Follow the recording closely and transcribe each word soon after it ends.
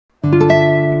What's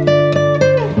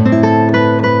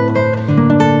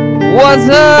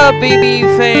up,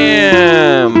 BB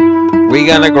fam? We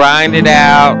gonna grind it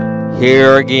out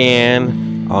here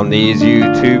again on these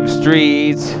YouTube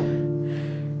streets.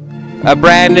 A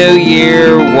brand new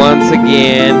year once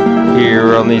again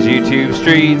here on these YouTube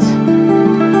streets.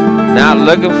 Not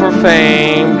looking for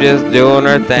fame, just doing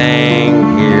our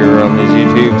thing here on these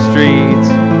YouTube streets.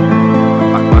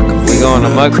 We gonna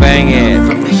mukbang it.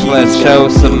 Let's show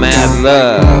some mad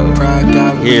love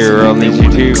here on these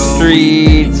YouTube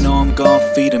streets.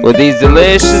 With these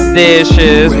delicious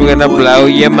dishes, we're gonna blow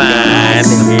your mind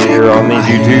here on these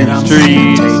YouTube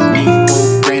streets.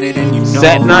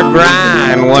 Setting our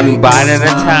grind one bite at a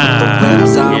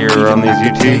time here on these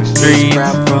YouTube streets.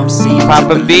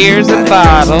 Popping beers and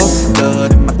bottles,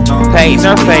 painting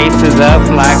our faces up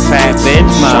like fat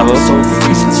bitch models.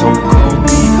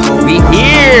 We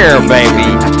here,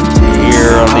 baby.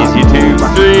 Here on these YouTube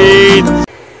streets.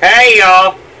 Hey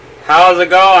y'all, how's it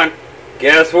going?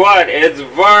 Guess what? It's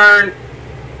Vern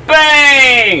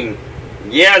Bang!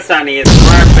 Yes, honey, it's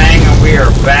Vern Bang, and we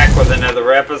are back with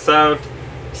another episode.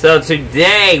 So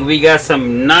today we got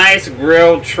some nice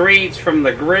grilled treats from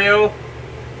the grill.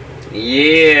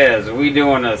 Yes, we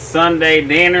doing a Sunday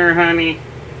dinner, honey.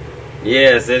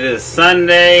 Yes, it is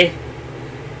Sunday.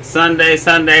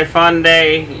 Sunday fun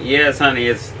day. Yes, honey,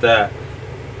 it's the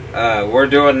we're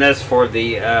doing this for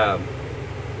the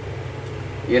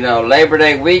Labor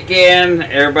Day weekend.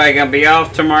 Everybody gonna be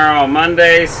off tomorrow on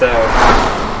Monday, so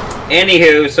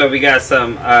anywho, so we got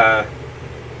some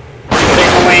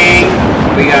chicken wing,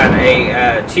 we got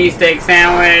a cheesesteak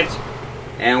sandwich,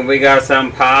 and we got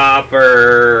some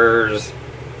poppers.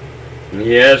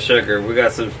 Yeah, sugar, we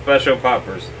got some special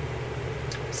poppers.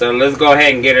 So let's go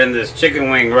ahead and get in this chicken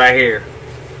wing right here.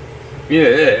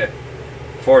 Yeah,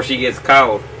 before she gets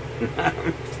cold.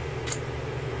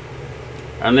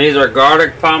 And these are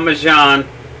Parmesan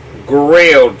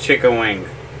grilled chicken wing.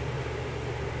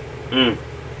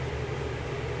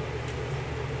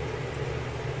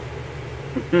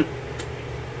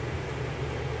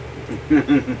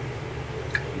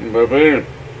 Baby.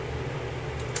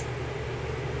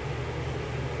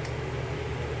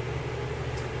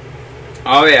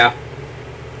 Oh yeah.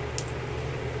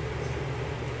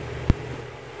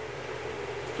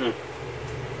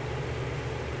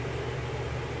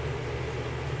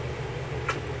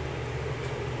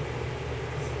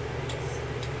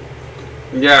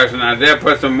 Yes, and I did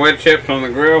put some wood chips on the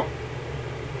grill.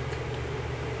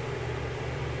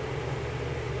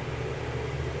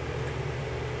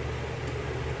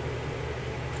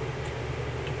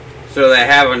 So they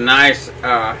have a nice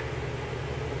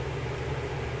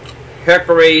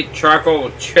hickory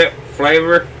charcoal chip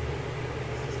flavor.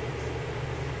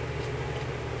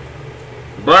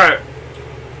 But,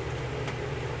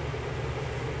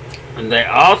 and they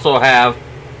also have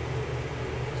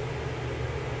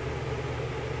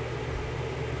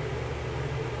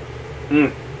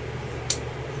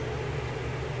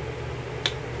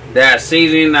that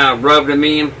seasoning I rubbed them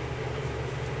in.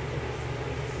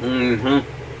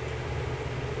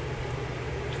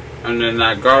 And then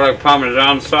that garlic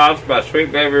Parmesan sauce by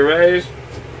Sweet Baby Ray's.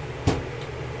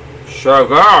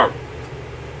 Sugar.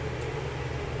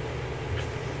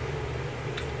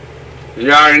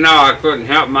 You already know I couldn't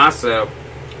help myself.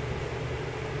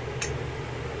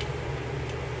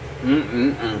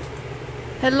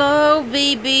 Hello,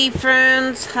 VB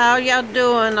friends. How y'all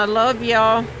doing? I love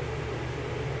y'all.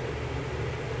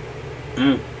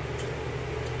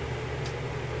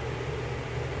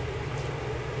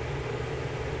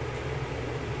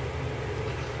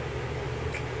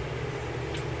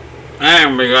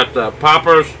 And we got the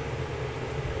poppers.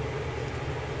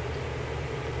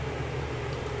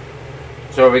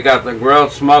 So we got the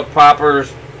grilled smoked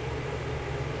poppers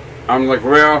on the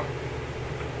grill.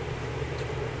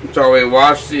 So we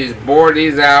washed these, bored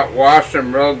these out, washed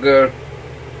them real good.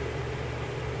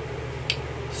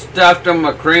 Stuffed them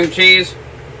with cream cheese.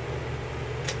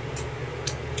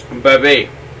 Baby.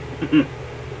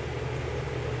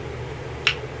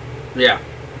 Yeah.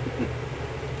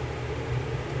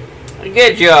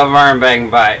 Get you a Vern Bang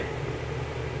bite.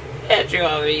 Get you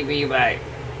a VB bite.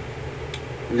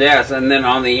 Yes, and then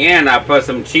on the end I put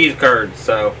some cheese curds,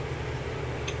 so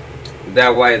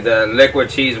that way the liquid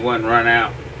cheese wouldn't run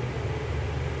out.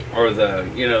 Or the,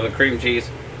 the cream cheese.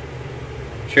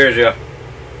 Cheers, y'all.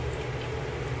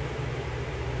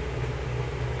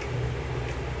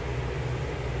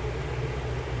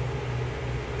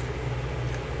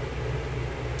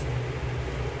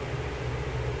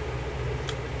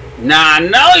 Now I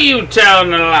know you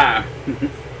telling a lie.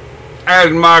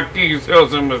 As Marquise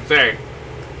Hilson would say.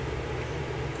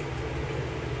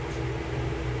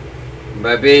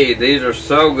 Baby, these are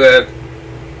so good.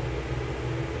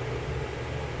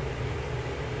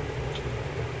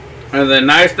 And the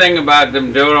nice thing about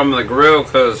them doing them on the grill,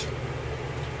 because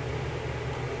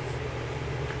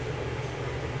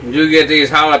you get these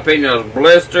jalapenos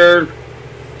blistered,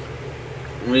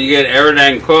 you get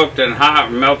everything cooked and hot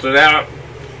and melted out,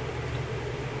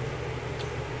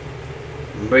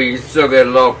 but you still get a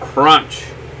little crunch.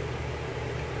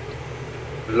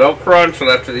 A little crunch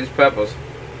left of these peppers.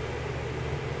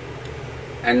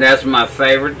 And that's my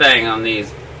favorite thing on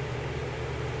these.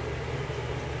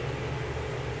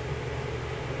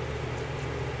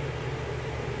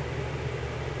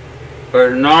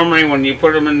 But normally when you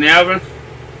put them in the oven,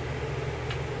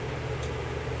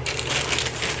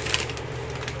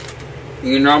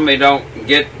 you normally don't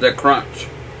get the crunch.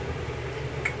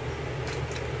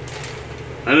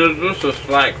 And it's just a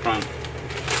slight crunch.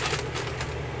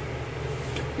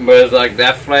 But it's like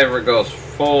that flavor goes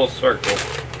full circle.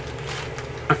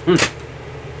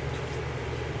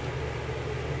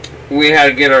 We had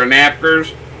to get our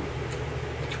napkins.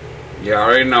 You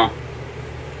already know.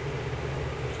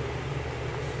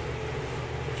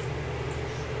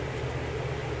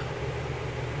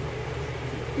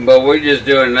 But we're just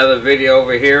doing another video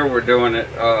over here. We're doing it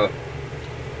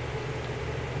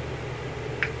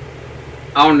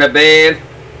on the bed.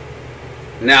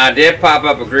 Now I did pop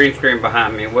up a green screen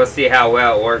behind me. We'll see how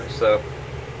well it works. So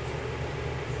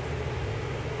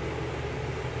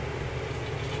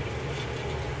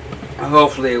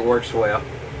hopefully it works well.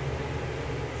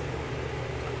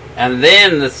 And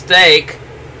then the steak.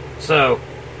 So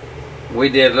we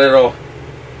did little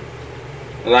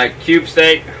like cube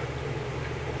steak.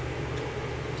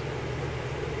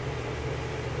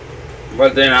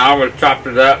 But then I always chopped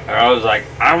it up. I was like,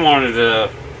 I wanted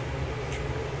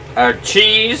a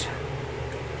cheese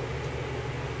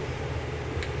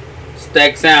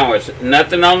steak sandwich.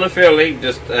 Nothing on the Philly,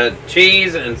 just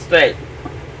cheese and steak.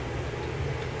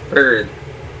 Period.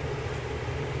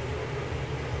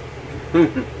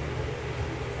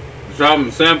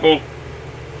 Something simple.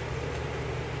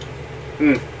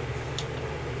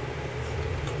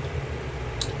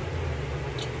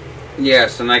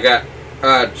 Yes, and I got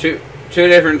two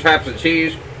different types of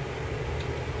cheese.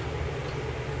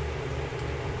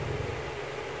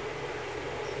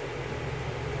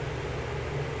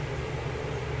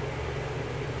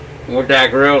 With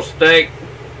that grilled steak.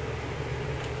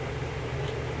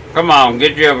 Come on,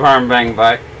 get you a Vern Bang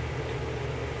bite.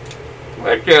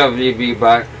 Get you a VB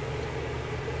bite.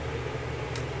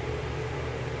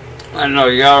 I know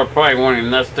y'all are probably wanting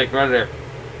that steak right there.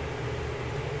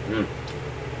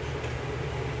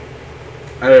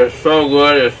 It is so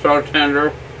good, it's so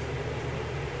tender.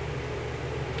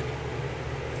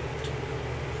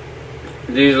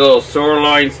 These little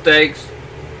sirloin steaks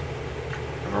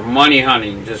are money,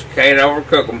 honey. Just can't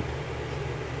overcook them.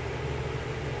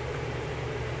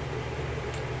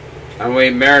 And we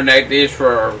marinate these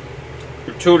for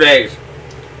 2 days.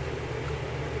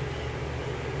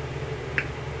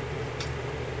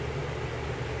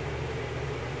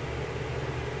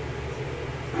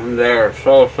 And they are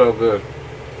so good.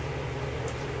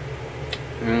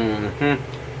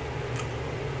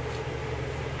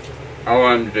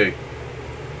 OMG.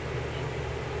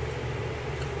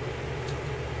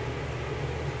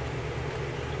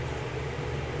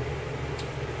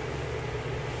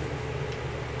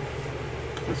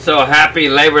 So happy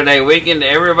Labor Day weekend to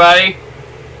everybody.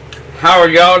 How are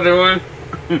y'all doing?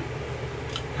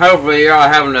 Hopefully y'all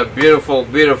having a beautiful,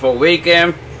 beautiful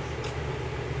weekend.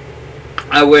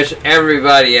 I wish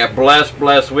everybody a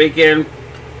blessed weekend.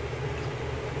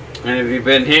 And if you've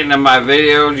been hitting on my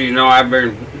videos, you know I've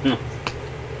been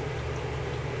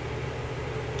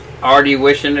already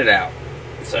wishing it out.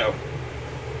 So,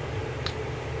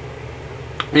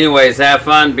 anyways, have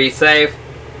fun, be safe.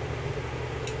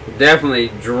 Definitely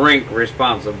drink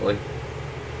responsibly.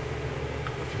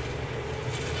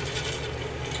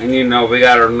 And you know we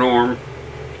got our norm.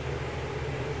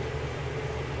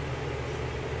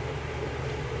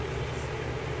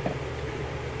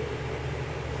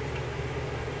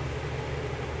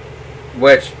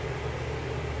 Which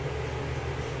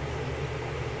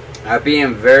I'm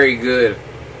being very good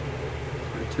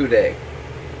today.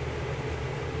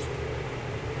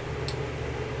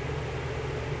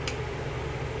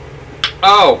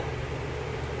 Oh,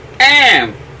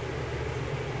 and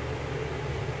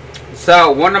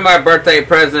so one of my birthday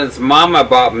presents Mama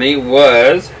bought me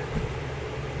was,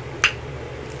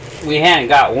 we hadn't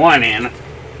got one in,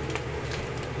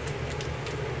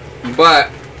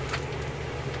 but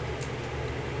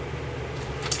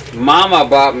Mama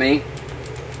bought me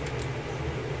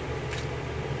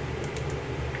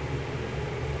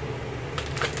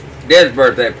this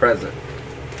birthday present.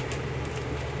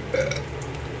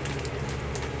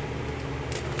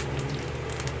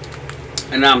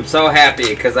 And I'm so happy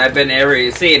because I've been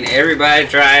seeing everybody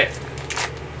try it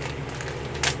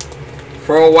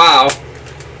for a while.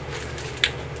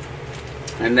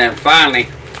 And then finally,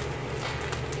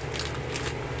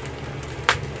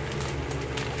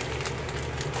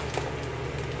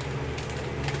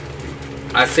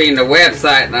 I seen the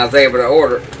website and I was able to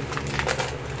order it.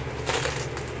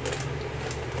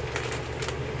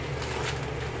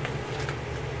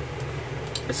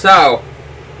 So,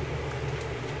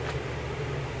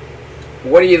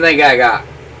 what do you think I got?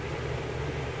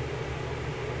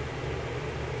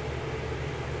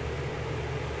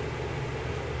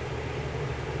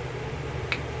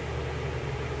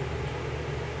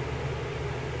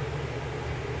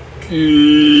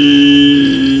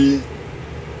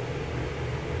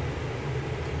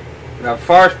 The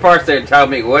first person tell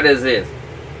me, what is this?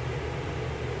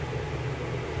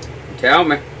 Tell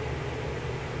me.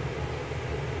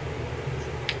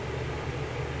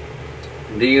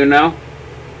 Do you know?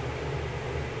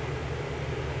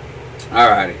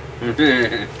 Alrighty.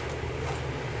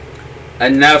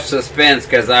 Enough suspense,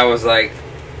 because I was like,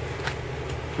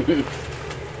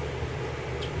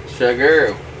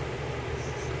 sugar.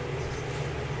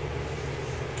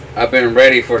 I've been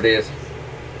ready for this.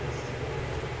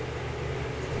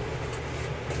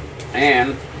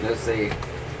 And, let's see.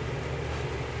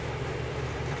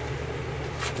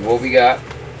 What we got?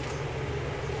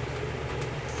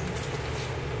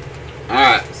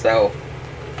 Alright, so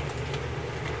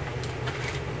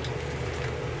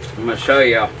I'm going to show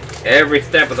y'all every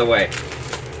step of the way.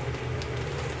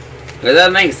 Because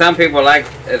I think some people like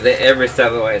every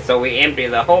step of the way. So we empty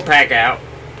the whole pack out.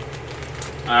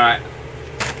 Alright.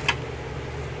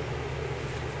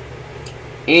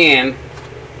 And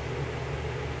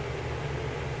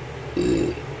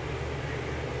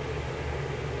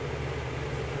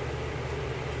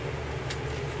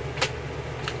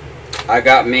I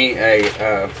got me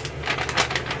a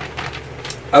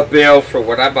bill for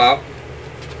what I bought.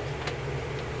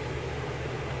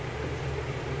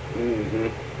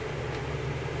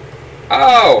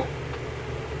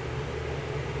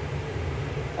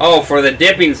 Oh, for the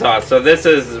dipping sauce. So this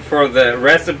is for the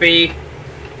recipe.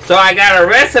 So I got a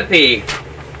recipe.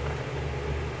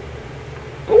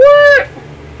 What?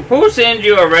 Who sends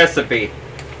you a recipe?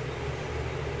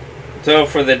 So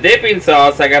for the dipping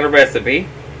sauce, I got a recipe.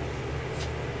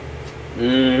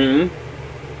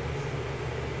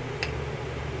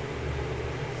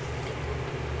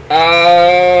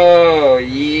 Oh,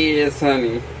 yes,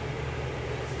 honey.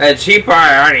 And she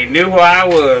probably already knew who I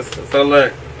was. So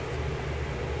look.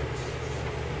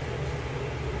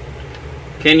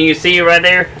 Can you see right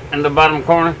there in the bottom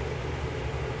corner?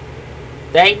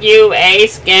 Thank you,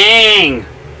 Ace Gang.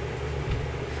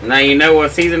 Now you know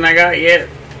what season I got yet?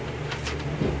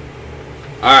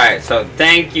 Alright, so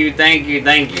thank you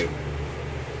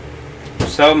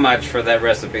so much for that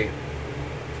recipe.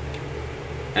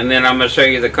 And then I'm going to show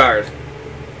you the card.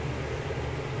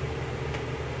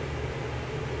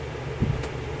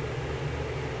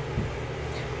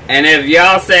 And if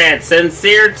y'all said,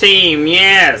 sincere team,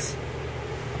 yes.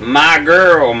 My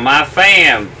girl, my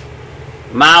fam.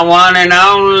 My one and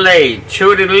only,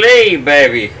 Chudy Lee,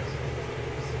 baby.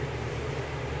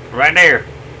 Right there.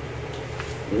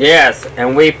 Yes,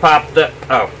 and we popped up.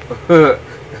 Oh.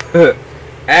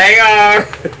 Hang on.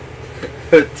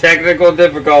 Technical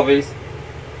difficulties.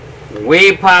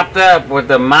 We popped up with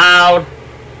the mild.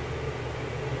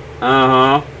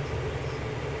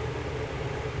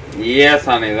 Yes,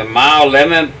 honey. The mild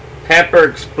lemon pepper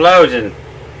explosion.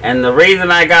 And the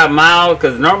reason I got mild,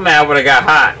 because normally I would have got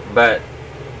hot. But,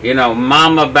 you know,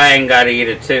 Mama Bang got to eat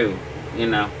it too. You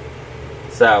know.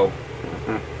 So.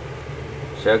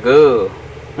 Sugar.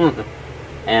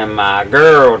 And my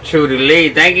girl, Chudy Lee.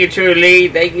 Thank you, Chudy Lee.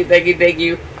 Thank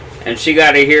you. And she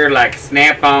got to hear like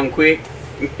snap on quick.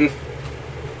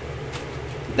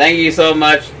 Thank you so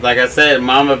much. Like I said,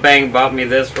 Mama Bang bought me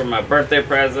this for my birthday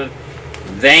present.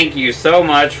 Thank you so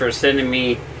much for sending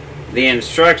me the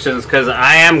instructions, because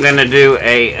I am going to do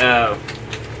a,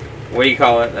 what do you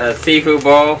call it, a seafood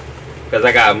bowl. Because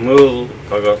I got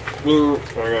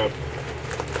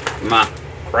my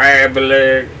crab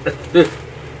leg.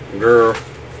 Girl.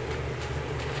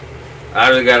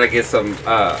 I just got to get some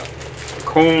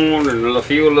corn and a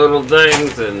few little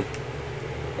things, and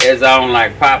it's on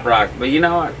like Pop Rocks. But you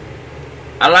know what?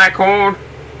 I like corn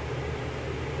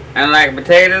and I like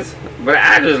potatoes, but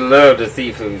I just love the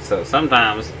seafood. So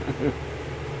sometimes,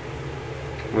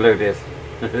 look at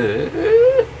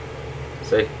this.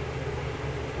 See?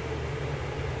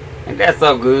 Ain't that's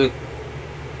so good.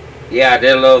 Yeah, I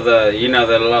did a little the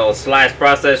little sliced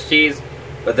processed cheese,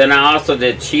 but then I also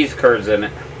did cheese curds in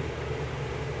it.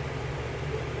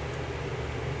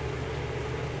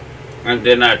 And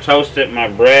then I toasted my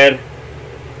bread.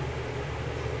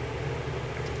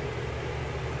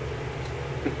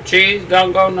 Cheese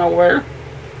don't go nowhere.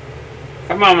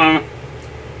 Come on, Mama.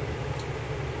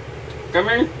 Come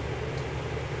here.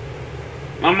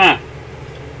 Mama.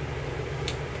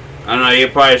 I know you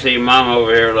probably see Mama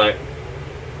over here like.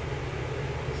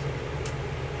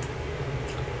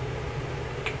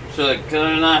 So like, can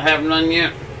I not have none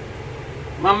yet?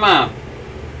 Mama.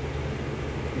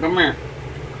 Come here.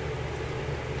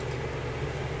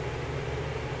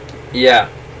 Yeah.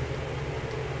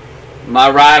 My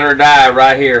ride or die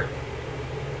right here.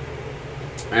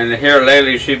 And here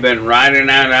lately she's been riding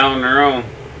out on her own.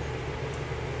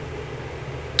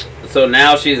 So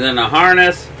now she's in a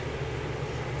harness.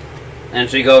 And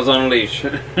she goes on a leash.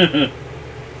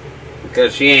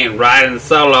 Because she ain't riding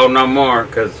solo no more.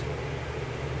 Because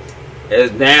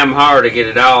it's damn hard to get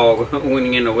a dog when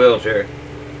you're in a wheelchair.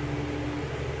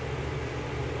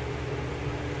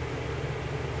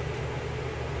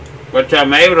 Which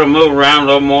I'm able to move around a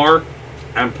little more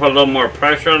and put a little more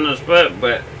pressure on this foot,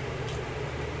 but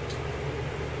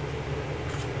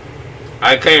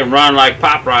I can't run like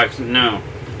Pop Rocks. No.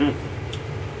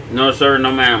 No sir,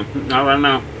 no ma'am. Not right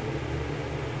now.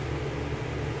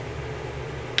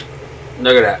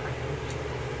 Look at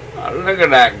that. Look at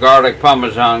that garlic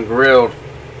Parmesan grilled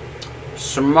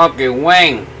smoky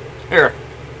wing. Here.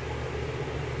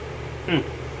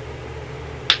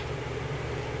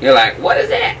 You're like, what is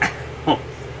that?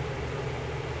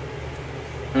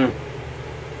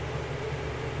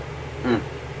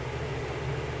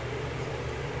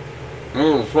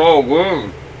 It's so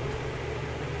good.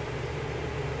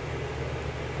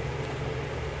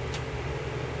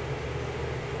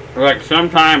 Like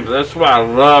sometimes that's why I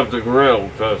love to grill,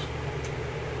 because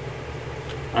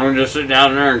I can just sit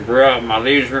down there and grill at my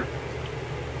leisure.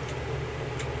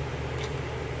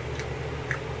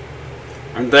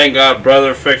 And thank God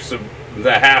brother fixed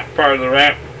the half part of the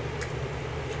wrap.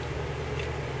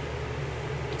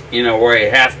 You know, where he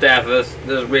half-staffed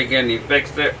this weekend, he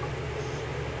fixed it.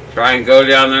 So I can go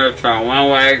down there, turn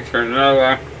one way, turn another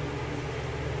way.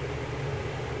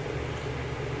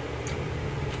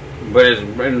 But it's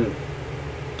been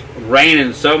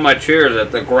raining so much here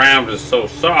that the ground is so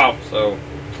soft, so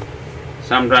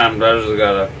sometimes I just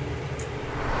gotta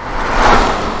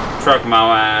truck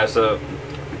my ass up.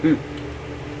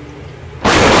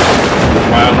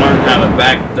 While I learned how to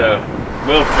back the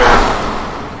wheelchair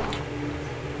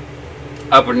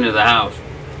up into the house.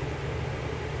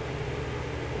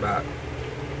 But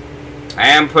I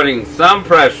am putting some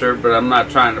pressure, but I'm not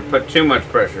trying to put too much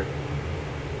pressure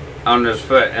on this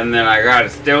foot. And then I got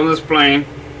it still in this plane,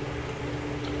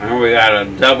 and we got a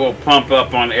double pump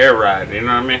up on air ride, you know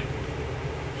what I mean?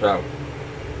 So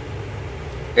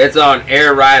it's on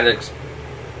air ride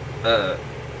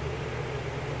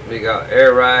we got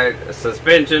air ride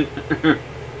suspension.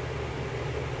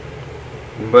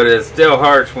 But it still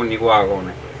hurts when you walk on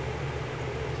it.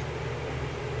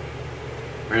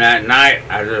 And at night,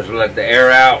 I just let the air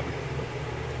out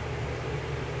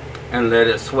and let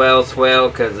it swell,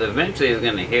 because eventually it's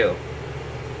going to heal.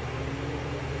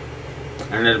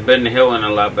 And it's been healing a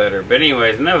lot better. But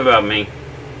anyways, enough about me.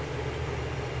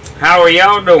 How are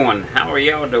y'all doing? How are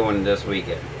y'all doing this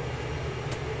weekend?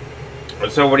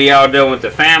 So what are y'all doing with the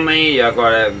family? Y'all go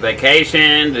on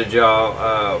vacation? Did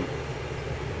y'all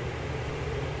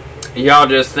y'all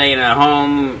just staying at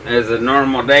home as a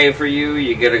normal day for you?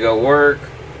 You get to go work?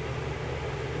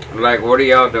 Like, what are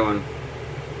y'all doing?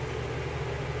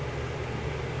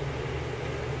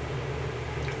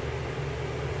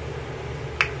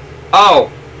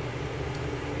 Oh,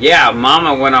 yeah,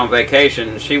 Mama went on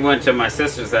vacation. She went to my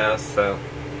sister's house, so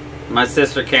my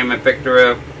sister came and picked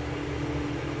her up.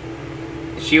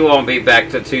 She won't be back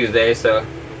till Tuesday, so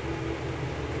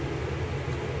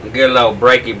get a little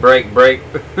break.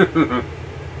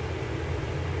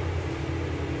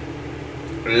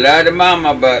 Love the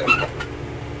mama, but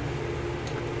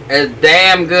it's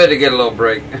damn good to get a little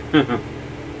break.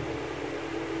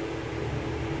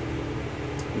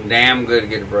 Damn good to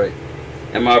get a break.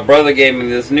 And my brother gave me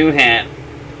this new hat.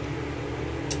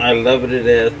 I love it. It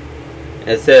is.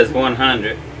 It says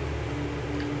 100.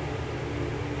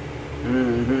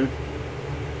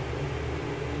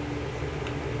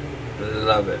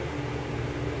 Love it.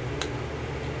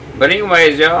 But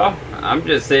anyways, y'all, I'm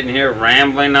just sitting here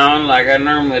rambling on like I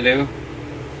normally do.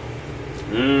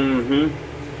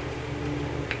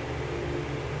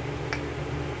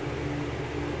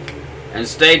 And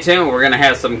stay tuned. We're going to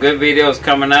have some good videos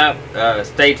coming up.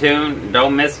 Stay tuned.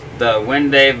 Don't miss the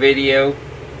Wednesday video.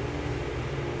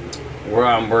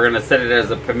 We're going to set it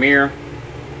as a premiere.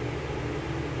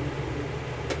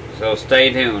 So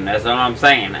stay tuned. That's all I'm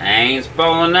saying. I ain't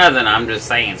spoiling nothing. I'm just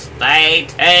saying stay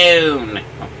tuned.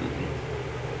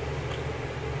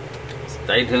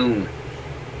 Stay tuned.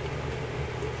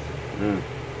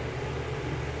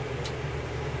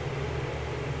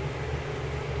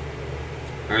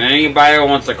 And anybody who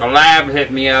wants to collab, hit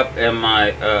me up in my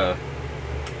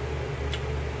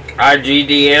IG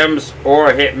DMs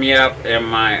or hit me up in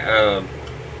my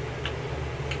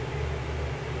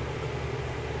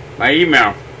my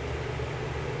email,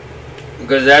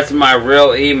 because that's my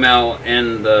real email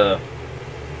in the,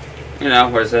 you know,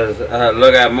 where it says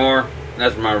look at more.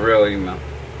 That's my real email.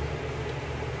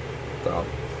 So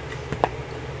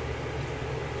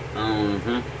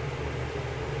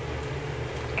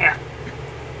yeah.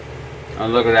 Oh,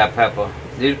 look at that pepper.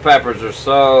 These peppers are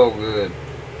so good.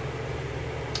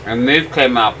 And these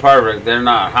came out perfect. They're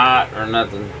not hot or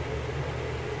nothing.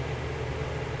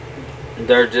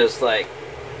 They're just like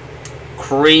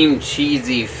cream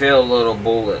cheesy filled little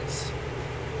bullets.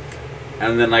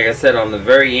 And then, like I said, on the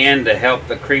very end, to help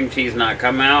the cream cheese not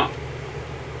come out,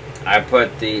 I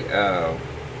put the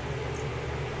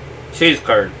cheese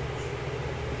curd.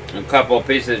 A couple of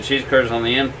pieces of cheese curds on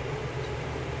the end.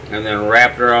 And then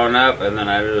wrapped her on up, and then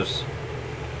I just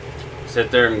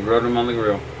sit there and grilled them on the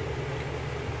grill.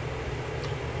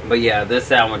 But yeah, this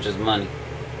sandwich is money.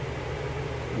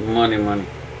 Money, money.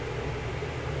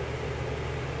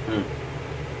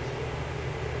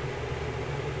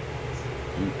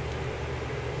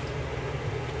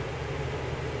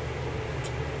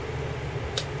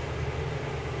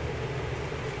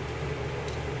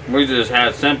 We just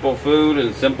had simple food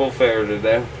and simple fare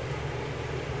today.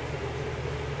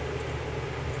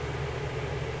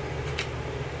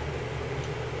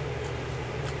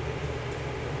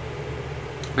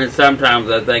 And sometimes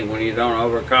I think when you don't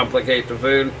overcomplicate the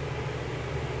food,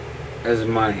 it's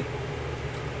money.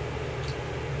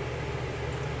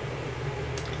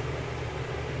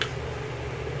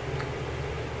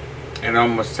 It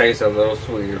almost tastes a little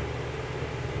sweeter.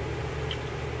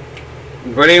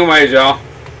 But anyways, y'all.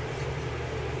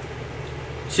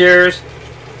 Cheers.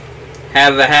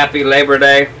 Have a happy Labor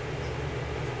Day.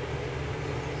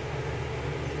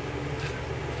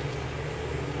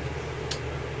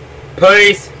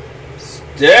 Peace.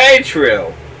 Stay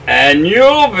true. And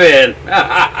you'll been.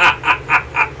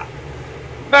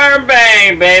 Burn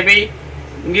bang, baby.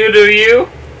 You do you.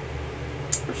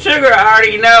 Sugar, I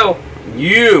already know.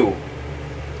 You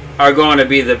are going to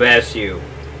be the best you.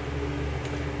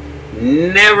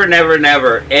 Never, never,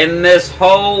 never in this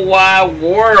whole wide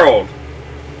world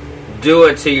do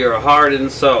it to your heart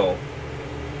and soul.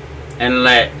 And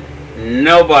let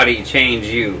nobody change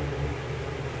you.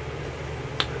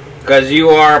 Because you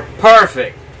are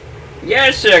perfect.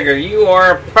 Yes, sugar, you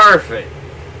are perfect.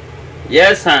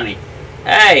 Yes, honey.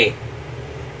 Hey.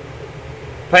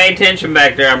 Pay attention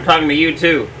back there. I'm talking to you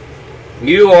too.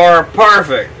 You are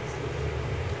perfect.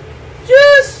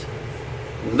 Just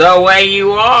the way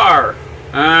you are.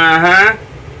 Uh-huh.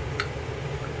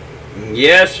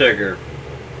 Yes, sugar.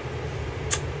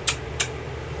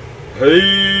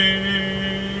 Peace.